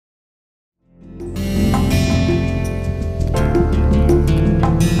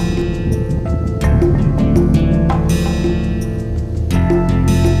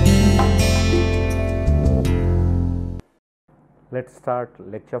Let us start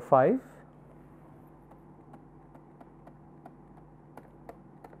lecture 5.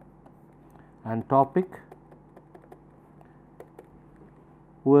 And topic,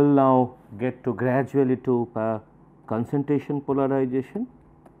 we will now get to gradually to concentration polarization.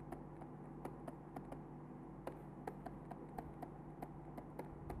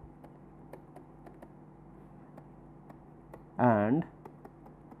 And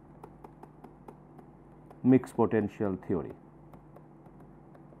mixed potential theory.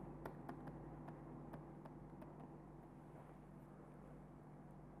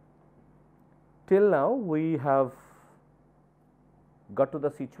 Till now we have got to the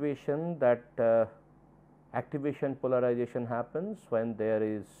situation that activation polarization happens when there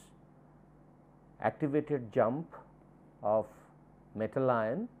is activated jump of metal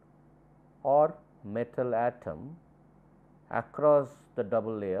ion or metal atom across the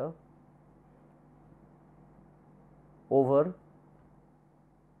double layer over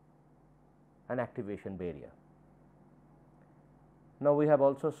an activation barrier. Now, we have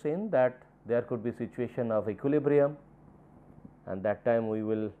also seen that there could be situation of equilibrium, and that time we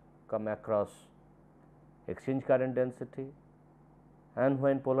will come across exchange current density, and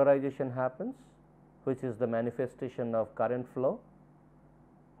when polarization happens, which is the manifestation of current flow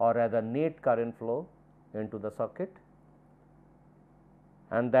or rather net current flow into the circuit,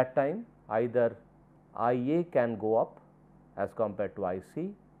 and that time either I A can go up as compared to I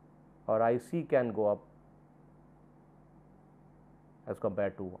C or I C can go up as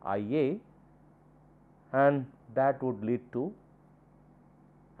compared to I A, and that would lead to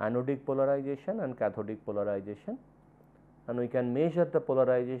anodic polarization and cathodic polarization, and we can measure the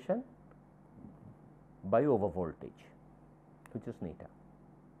polarization by over voltage, which is neta.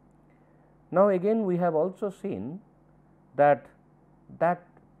 Now, again we have also seen that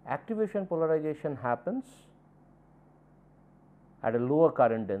activation polarization happens at a lower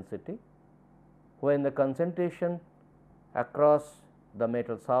current density when the concentration across the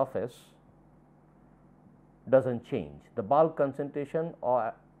metal surface does not change. The bulk concentration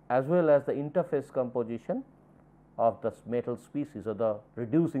or as well as the interface composition of the metal species or the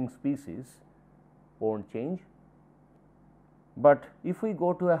reducing species will not change, but if we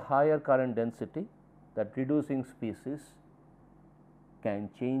go to a higher current density, that reducing species can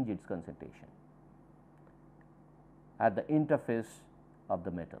change its concentration at the interface of the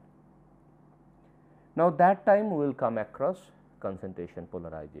metal. Now, that time we will come across concentration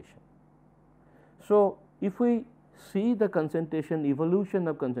polarization. So, if we see the concentration evolution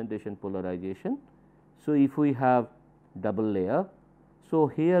of concentration polarization, so if we have double layer, so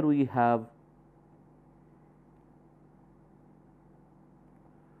here we have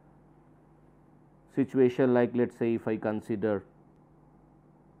situation like, let us say if I consider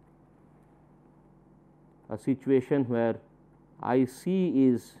a situation where I C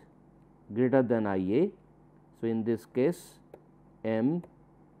is greater than I A. So, in this case M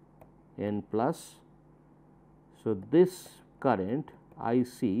n plus. So, this current I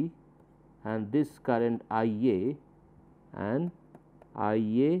C and this current I A and I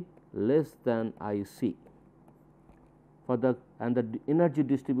A less than I C for the, and the energy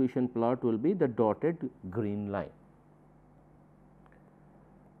distribution plot will be the dotted green line.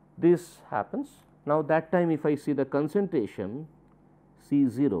 This happens. Now, that time if I see the concentration C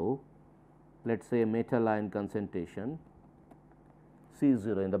 0, let us say metal ion concentration C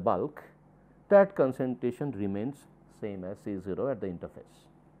 0 in the bulk, that concentration remains same as C 0 at the interface.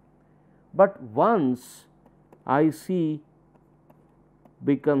 But once I C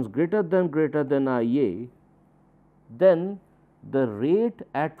becomes greater than I A, then the rate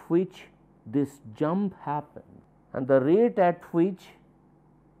at which this jump happens and the rate at which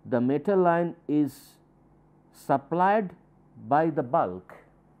the metal ion is supplied by the bulk,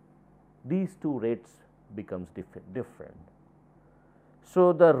 these two rates becomes different.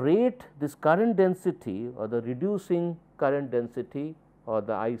 So, the rate, this current density or the reducing current density or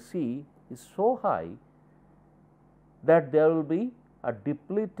the I C is so high that there will be a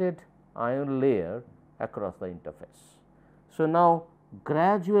depleted ion layer across the interface. So, now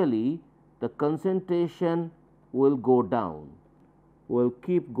gradually the concentration will go down, will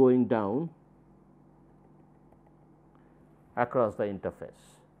keep going down across the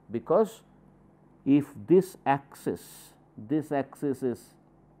interface, because if this axis is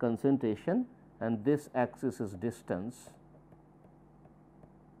concentration and this axis is distance,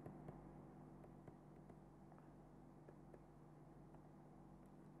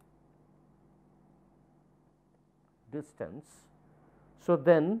 so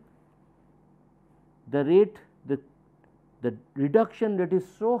then the rate, the reduction rate is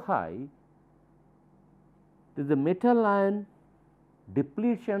so high that the metal ion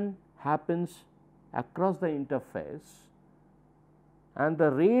depletion happens across the interface, and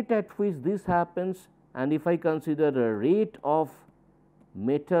the rate at which this happens, and if I consider a rate of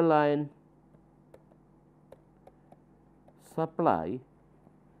metal ion supply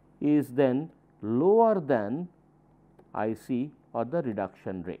is then lower than IC or the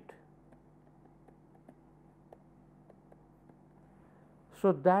reduction rate.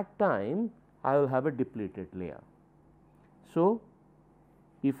 So, that time I will have a depleted layer. So,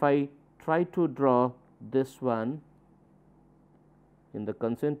 if I try to draw this one in the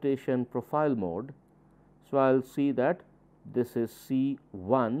concentration profile mode, so I will see that this is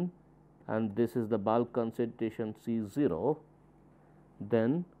C1 and this is the bulk concentration C0,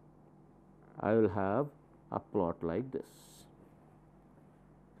 then I will have a plot like this.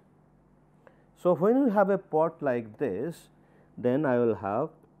 So, when you have a plot like this, then I will have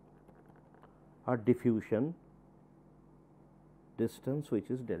a diffusion distance which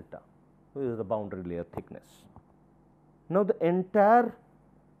is delta, which is the boundary layer thickness. Now, the entire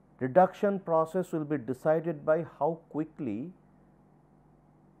reduction process will be decided by how quickly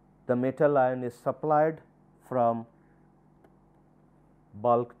the metal ion is supplied from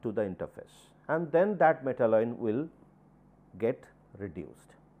bulk to the interface, and then that metal ion will get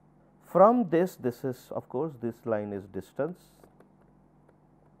reduced. From this is of course, this line is distance,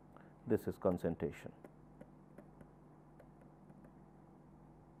 this is concentration.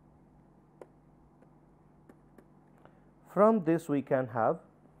 From this we can have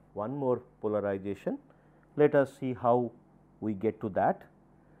one more polarization. Let us see how we get to that.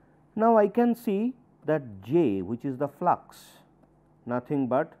 Now, I can see that J, which is the flux, nothing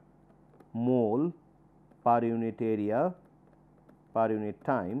but mole per unit area per unit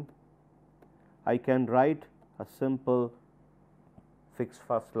time. I can write a simple fixed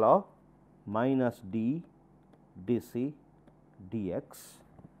first law minus d dc dx,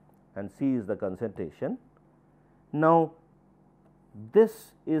 and C is the concentration. Now,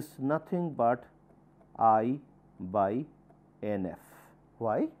 this is nothing but I by NF.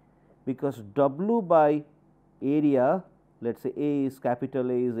 Why? Because W by area, let us say A is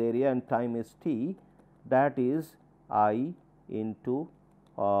capital A is area and time is t, that is I into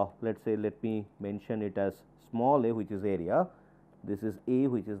let us say, let me mention it as small a, which is area, this is A,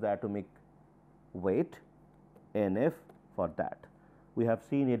 which is the atomic weight, NF for that. We have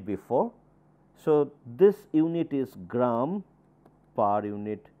seen it before. So, this unit is gram per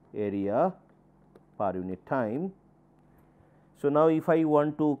unit area per unit time. So, now if I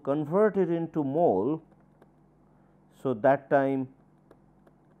want to convert it into mole, so that time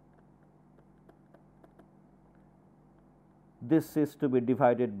this is to be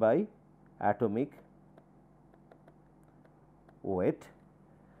divided by atomic weight.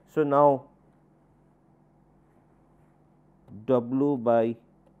 So, now W by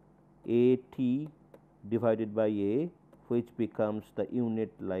A T divided by A, which becomes the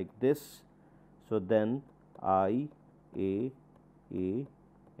unit like this. So, then I A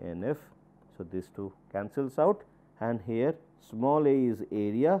N F. So, this two cancels out, and here small a is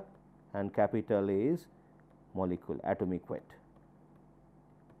area and capital A is molecule atomic weight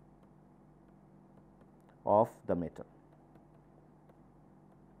of the metal.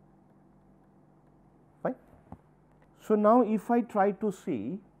 Fine. So, now if I try to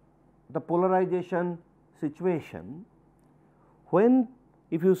see the polarization situation, when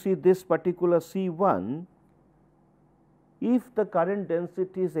if you see this particular C1, if the current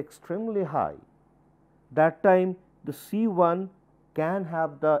density is extremely high, that time the C1 can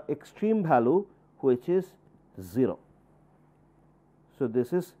have the extreme value which is 0. So,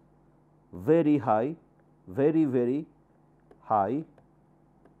 this is very high, very high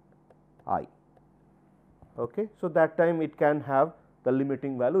I. Okay. So, that time it can have the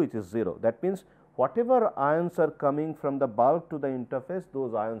limiting value which is 0. That means, whatever ions are coming from the bulk to the interface,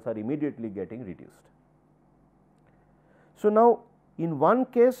 those ions are immediately getting reduced. So, now in one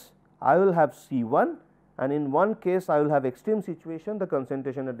case I will have C1, and in one case I will have extreme situation, the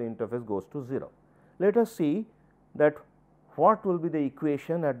concentration at the interface goes to 0. Let us see that what will be the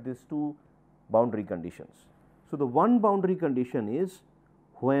equation at these two boundary conditions. So, the one boundary condition is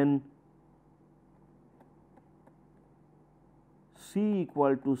when C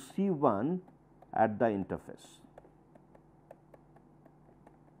equal to C1 at the interface.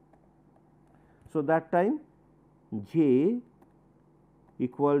 So, that time J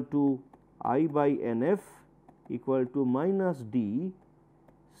equal to I by NF equal to minus D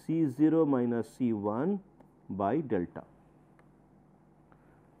C0 minus C1 by delta,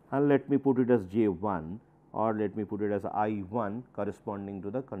 and let me put it as J1 or let me put it as I1 corresponding to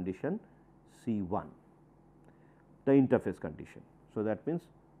the condition C1, the interface condition. So, that means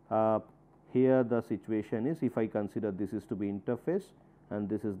here the situation is, if I consider this is to be interface and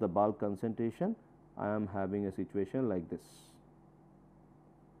this is the bulk concentration, I am having a situation like this.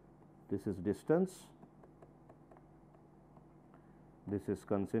 This is distance, this is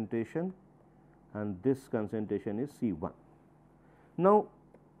concentration, and this concentration is C1. Now,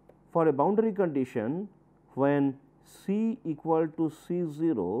 for a boundary condition, when C equal to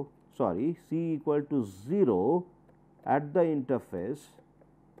C0, sorry, C equal to 0 at the interface,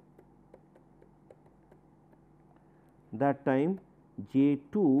 that time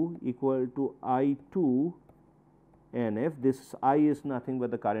J2 equal to I2 NF, this I is nothing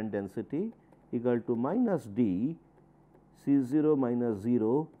but the current density, equal to minus D C0 minus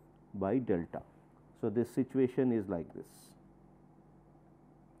 0 by delta. So, this situation is like this.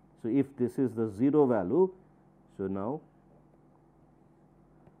 So, if this is the 0 value, so now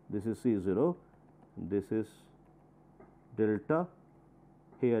this is C0, this is delta,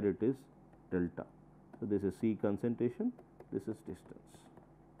 here it is delta. So, this is C concentration, this is distance,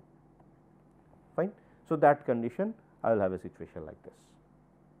 fine. So, that condition I will have a situation like this.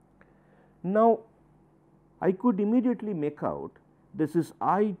 Now, I could immediately make out this is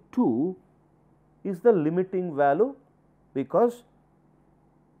I2 is the limiting value, because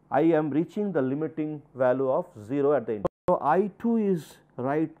I am reaching the limiting value of 0 at the end. So, I2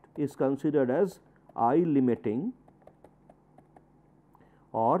 is considered as I limiting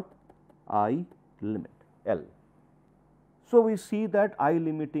or I limit L. So, we see that I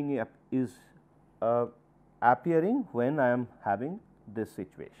limiting is appearing when I am having this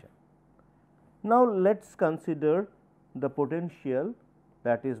situation. Now, let us consider the potential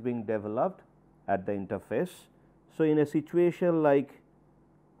that is being developed at the interface. So, in a situation like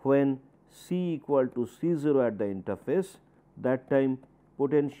when C equal to C0 at the interface, that time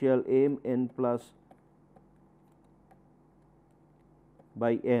potential m n plus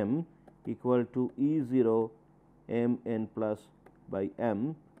by m equal to E0 m n plus by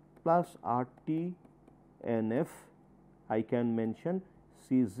m plus R T N F. I can mention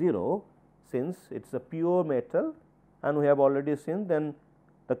C0 since it is a pure metal, and we have already seen then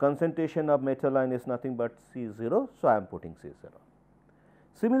the concentration of metal ion is nothing but C0. So, I am putting C0.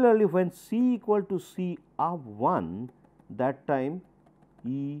 Similarly, when C equal to C of 1, that time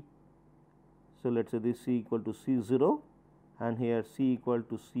E, so let us say this C equal to C0 and here C equal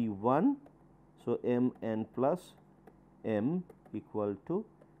to C1. So, m n plus m equal to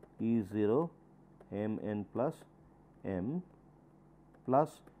E0 m n plus m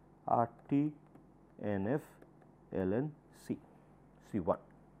plus R T N F ln C, C1.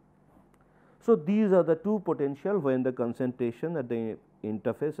 So, these are the two potential when the concentration at the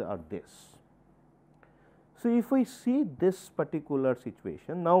interface are this. So, if we see this particular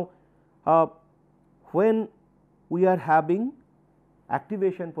situation now, when we are having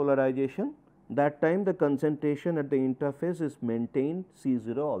activation polarization, that time the concentration at the interface is maintained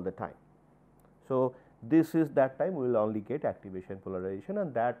C0 all the time. So, this is that time we will only get activation polarization,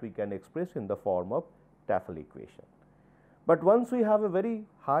 and that we can express in the form of Tafel equation. But once we have a very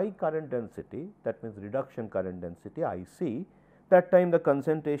high current density, that means reduction current density IC, that time the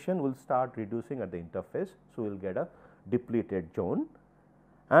concentration will start reducing at the interface. So, we will get a depleted zone,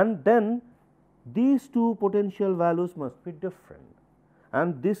 and then these two potential values must be different,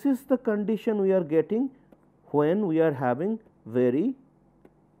 and this is the condition we are getting when we are having very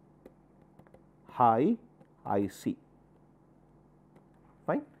high IC,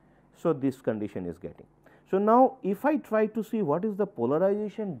 fine. So, this condition is getting. So, now if I try to see what is the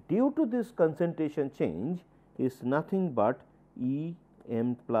polarization due to this concentration change, is nothing but E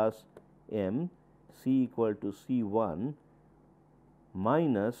m plus m C equal to C1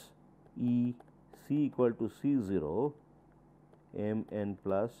 minus E C equal to C0 m n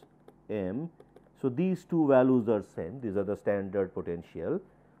plus m. So, these two values are same, these are the standard potential.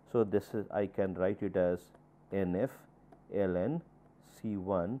 So, this is I can write it as N f ln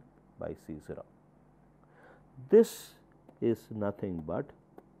C1 by C0. This is nothing but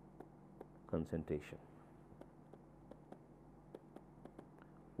concentration.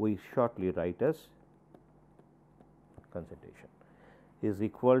 We shortly write as concentration is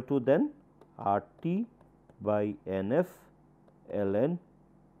equal to then R T by N f ln,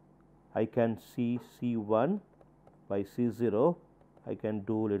 I can see C1 by C0, I can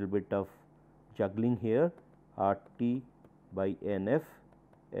do a little bit of juggling here, R T by N f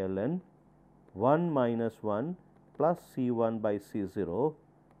ln 1 minus 1 plus C1 by C0,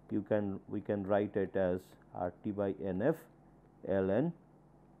 we can write it as R T by N f ln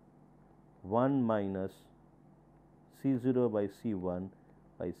 1 minus C0 by C1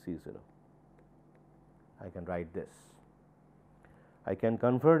 by C0. I can write this. I can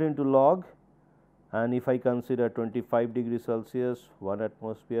convert into log, and if I consider 25 degrees Celsius, 1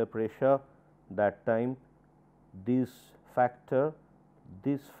 atmosphere pressure, that time this factor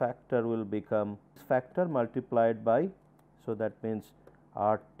will become this factor multiplied by, so that means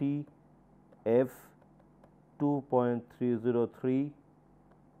RT F 2.303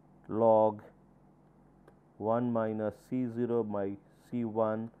 log 1 minus C 0 by C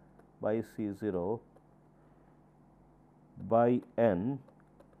 1 by C 0 by n.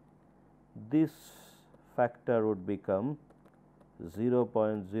 This factor would become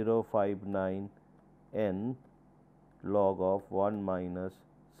 0.059 n log of 1 minus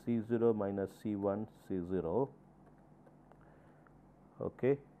C 0 minus C 1 C 0.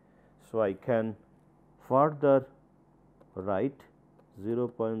 Okay. So, I can further write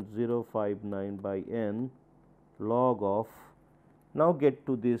 0.059 by n log of, now get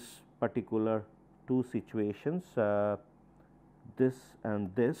to this particular two situations, this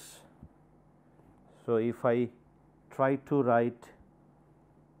and this. So, if I try to write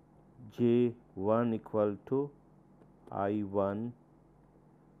J 1 equal to I 1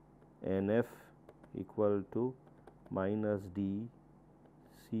 N f equal to minus d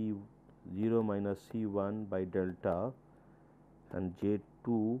C 0 minus C 1 by delta, and J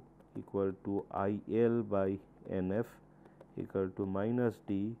 2 equal to I L by N f equal to minus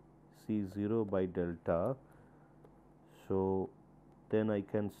d C 0 by delta. So, then I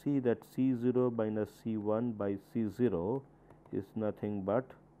can see that C 0 minus C 1 by C 0 is nothing but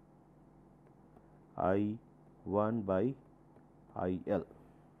I 1 by I L.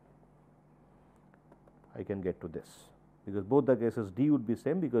 I can get to this, because both the cases d would be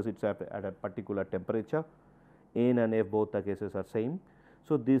same, because it is at a particular temperature, N and F both the cases are same.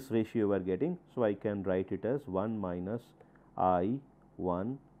 So, this ratio we are getting. So, I can write it as 1 minus I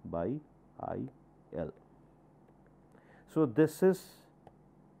 1 by I L. So, this is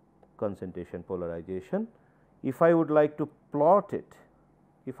concentration polarization. If I would like to plot it,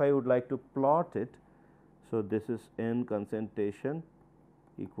 so this is N concentration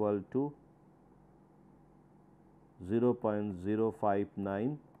equal to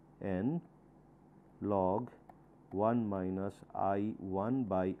 0.059 n log 1 minus I 1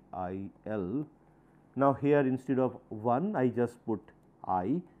 by I L. Now, here instead of 1 I just put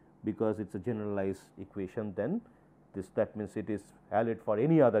I, because it is a generalized equation, then that means it is valid for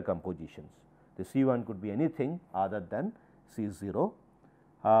any other compositions. The C 1 could be anything other than C 0,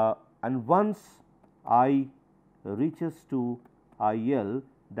 and once I reaches to I L,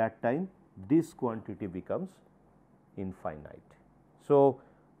 that time this quantity becomes infinite. So,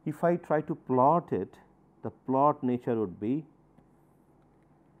 if I try to plot it, the plot nature would be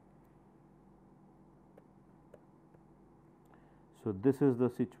so this is the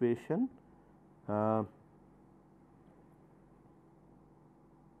situation.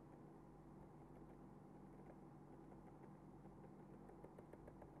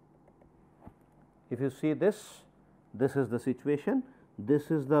 If you see this is the situation,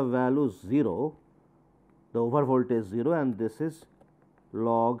 this is the value 0, the over voltage 0, and this is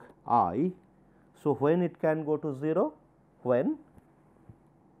log I. So, when it can go to 0? When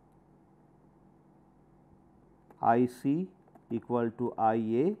I c equal to I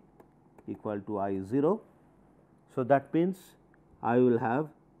a equal to I 0. So, that means I will have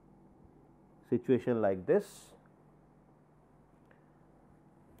situation like this.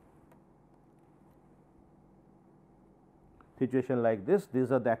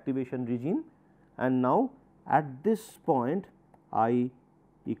 These are the activation regime, and now at this point I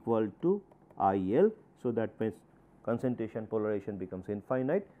equal to I L. So, that means concentration polarization becomes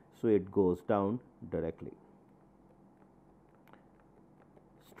infinite. So, it goes down directly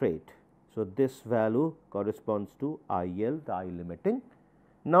straight. So, this value corresponds to I L, the I limiting.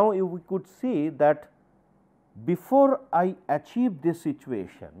 Now, we could see that before I achieve this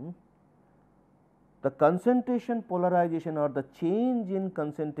situation, the concentration polarization or the change in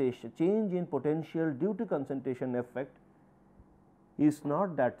concentration, change in potential due to concentration effect is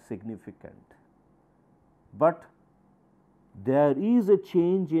not that significant, but there is a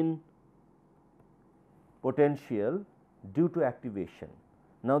change in potential due to activation.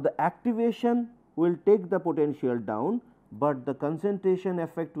 Now, the activation will take the potential down, but the concentration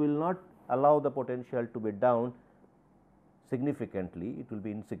effect will not allow the potential to be down significantly, it will be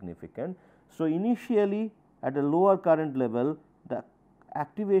insignificant. So, initially at a lower current level, the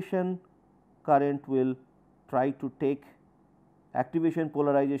activation current will try to take activation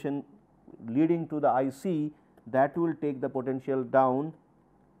polarization leading to the IC, that will take the potential down,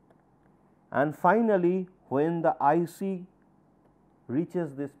 and finally, when the IC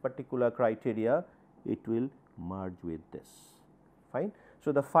reaches this particular criteria, it will merge with this. fine.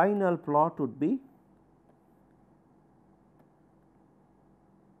 So, the final plot would be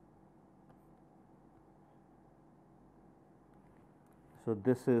so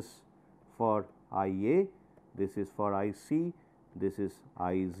this is for I A, this is for I C, this is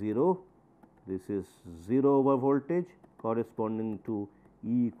I 0, this is 0 over voltage corresponding to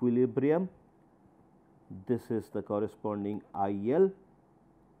E equilibrium, this is the corresponding I L.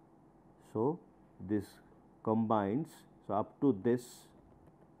 So, this combines. So, up to this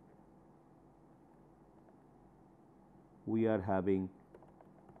we are having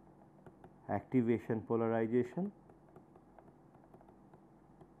activation polarization,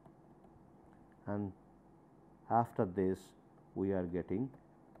 and after this we are getting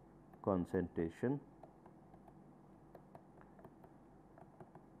concentration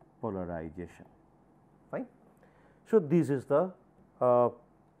polarization, fine. So, this is the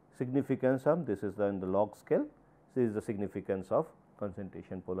significance of this is in the log scale. This is the significance of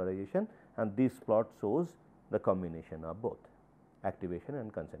concentration polarization, and this plot shows the combination of both activation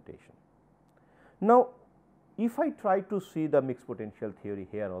and concentration. Now, if I try to see the mixed potential theory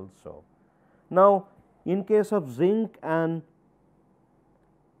here also, now in case of zinc and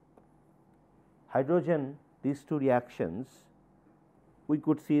hydrogen, these two reactions, we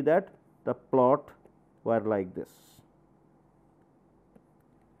could see that the plot were like this.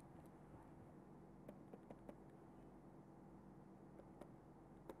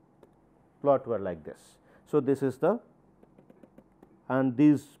 Plot were like this. So, this is the, and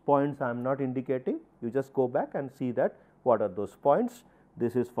these points I am not indicating, you just go back and see that what are those points.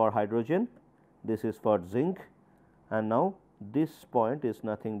 This is for hydrogen, this is for zinc, and now this point is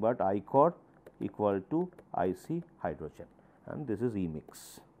nothing but I core equal to I C hydrogen, and this is E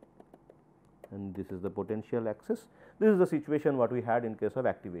mix, and this is the potential axis. This is the situation what we had in case of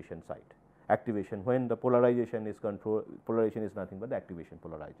activation site. Activation, when the polarization is control, polarization is nothing but the activation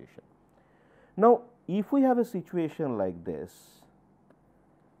polarization. Now, if we have a situation like this,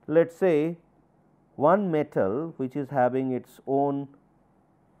 let us say one metal which is having its own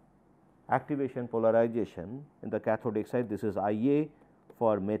activation polarization in the cathodic side, this is I A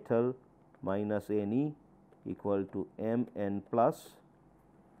for metal minus N E equal to M N plus,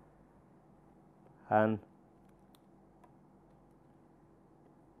 and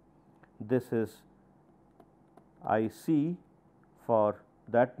this is I C for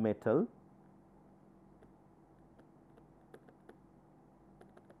that metal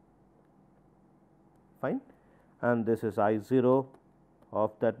fine, and this is I 0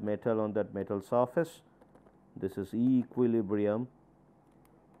 of that metal on that metal surface, this is E equilibrium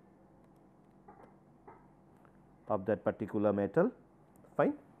of that particular metal,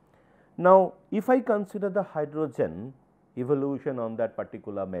 fine. Now, if I consider the hydrogen evolution on that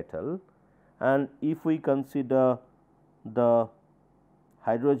particular metal, and if we consider the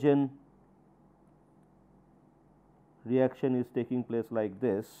hydrogen reaction is taking place like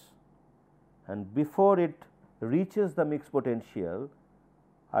this, and before it reaches the mixed potential,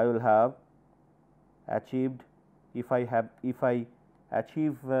 I will have achieved, if I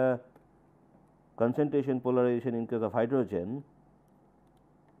achieve concentration polarization in case of hydrogen,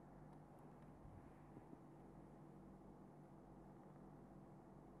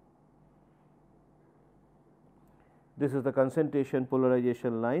 this is the concentration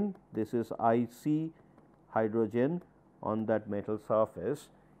polarization line, this is I C hydrogen on that metal surface.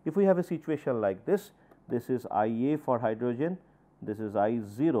 If we have a situation like this, this is I A for hydrogen, this is I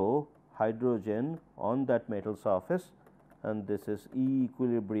 0 hydrogen on that metal surface, and this is E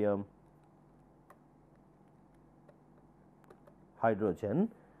equilibrium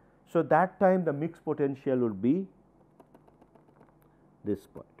hydrogen. So, that time the mixed potential would be this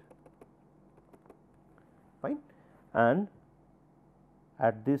point, fine, and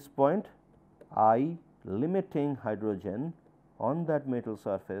at this point I limiting hydrogen on that metal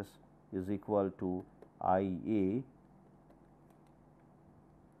surface is equal to I A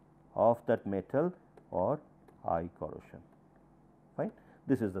of that metal or I corrosion, fine.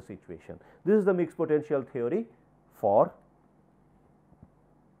 This is the situation. This is the mixed potential theory for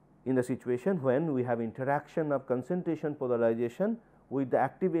in the situation when we have interaction of concentration polarization with the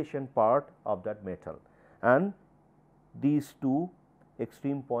activation part of that metal, and these two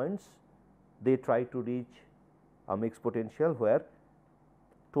extreme points they try to reach a mixed potential where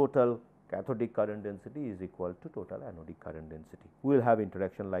total cathodic current density is equal to total anodic current density. We will have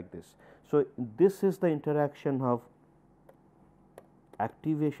interaction like this. So, this is the interaction of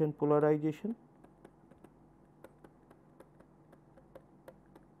activation polarization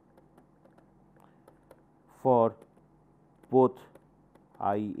for both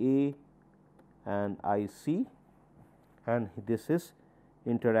I A and I C, and this is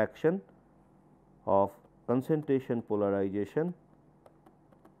interaction of concentration polarization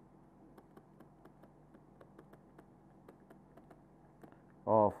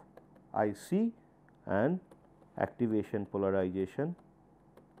of IC and activation polarization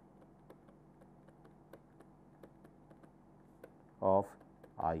of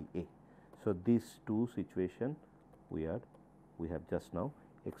IA. So, these two situations we have just now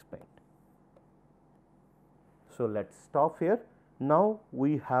explained. So, let us stop here. Now,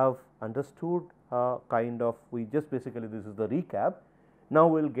 we have understood kind of, we just basically this is the recap. Now,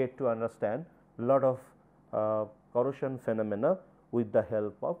 we will get to understand lot of corrosion phenomena with the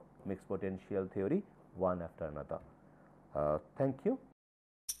help of mixed potential theory one after another. Thank you.